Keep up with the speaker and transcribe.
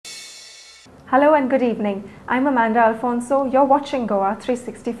Hello and good evening. I'm Amanda Alfonso. You're watching Goa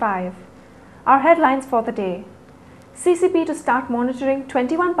 365. Our headlines for the day. CCP to start monitoring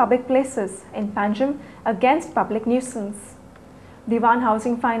 21 public places in Panjim against public nuisance. Diwan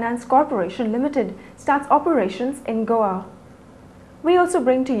Housing Finance Corporation Limited starts operations in Goa. We also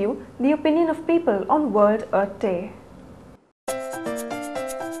bring to you the opinion of people on World Earth Day.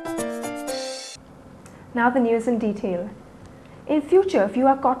 Now the news in detail. In future, if you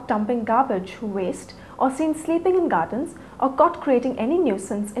are caught dumping garbage, waste or seen sleeping in gardens or caught creating any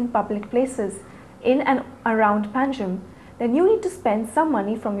nuisance in public places in and around Panjim, then you need to spend some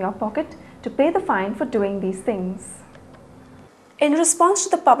money from your pocket to pay the fine for doing these things. In response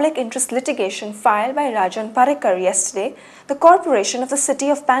to the public interest litigation filed by Rajan Parikar yesterday, the Corporation of the City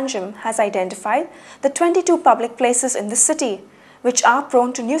of Panjim has identified the 22 public places in the city which are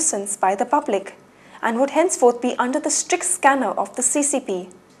prone to nuisance by the public and would henceforth be under the strict scanner of the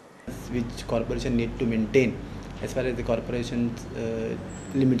CCP. Which corporation need to maintain as far as the corporation's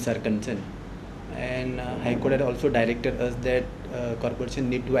limits are concerned. And High Court had also directed us that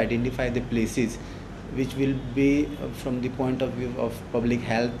corporation need to identify the places which will be from the point of view of public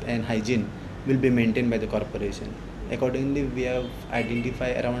health and hygiene will be maintained by the corporation. Accordingly, we have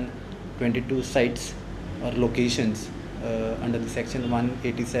identified around 22 sites or locations under the section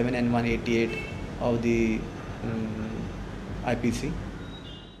 187 and 188 of the IPC.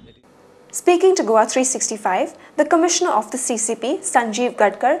 Speaking to Goa 365, the Commissioner of the CCP, Sanjeev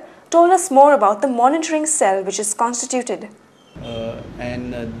Gadkar, told us more about the monitoring cell which is constituted.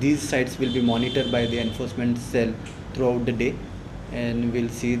 These sites will be monitored by the enforcement cell throughout the day, and we'll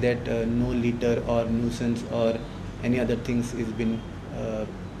see that no litter or nuisance or any other things is been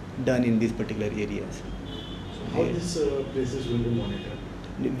done in these particular areas. So how these places will be monitored?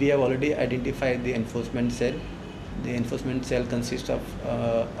 We have already identified the enforcement cell. The enforcement cell consists of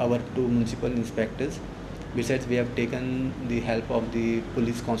our 2 municipal inspectors. Besides, we have taken the help of the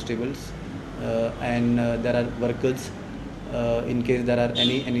police constables and there are workers in case there are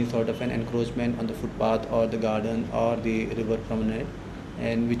any sort of an encroachment on the footpath or the garden or the river promenade,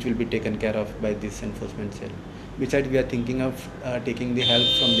 and which will be taken care of by this enforcement cell. Besides, we are thinking of taking the help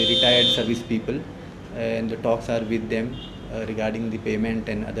from the retired service people, and the talks are with them regarding the payment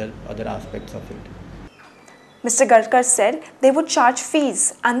and other aspects of it. Mr. Gadkar said they would charge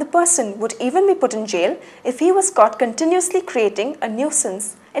fees and the person would even be put in jail if he was caught continuously creating a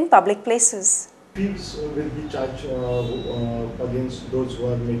nuisance in public places. Fees will be charged against those who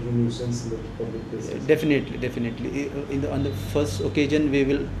are making nuisance in the public places? Definitely. On the first occasion, we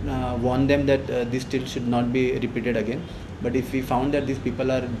will warn them that this still should not be repeated again. But if we found that these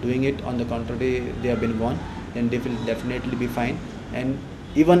people are doing it, on the contrary, they have been warned, then they will definitely be fined. And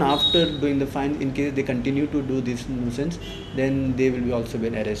even after doing the fine, in case they continue to do this nuisance, then they will be also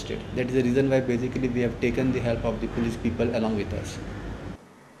been arrested. That is the reason why basically we have taken the help of the police people along with us.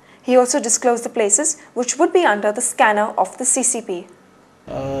 He also disclosed the places which would be under the scanner of the CCP.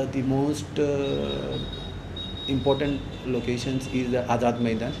 The most important locations is the Azad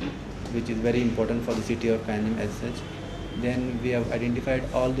Maidan, which is very important for the city of Panjim as such. Then we have identified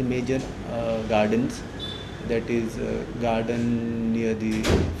all the major gardens, that is garden near the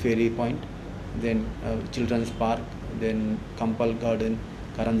ferry point, then Children's Park, then Kampal Garden,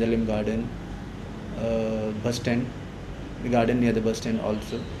 Karanjalim Garden, bus stand, the garden near the bus stand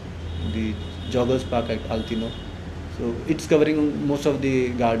also, the Joggers Park at Altino. So it's covering most of the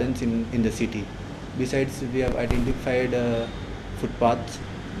gardens in the city. Besides, we have identified footpaths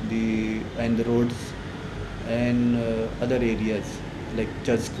and the roads and other areas like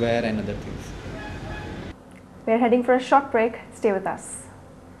Church Square and other things. We're heading for a short break. Stay with us.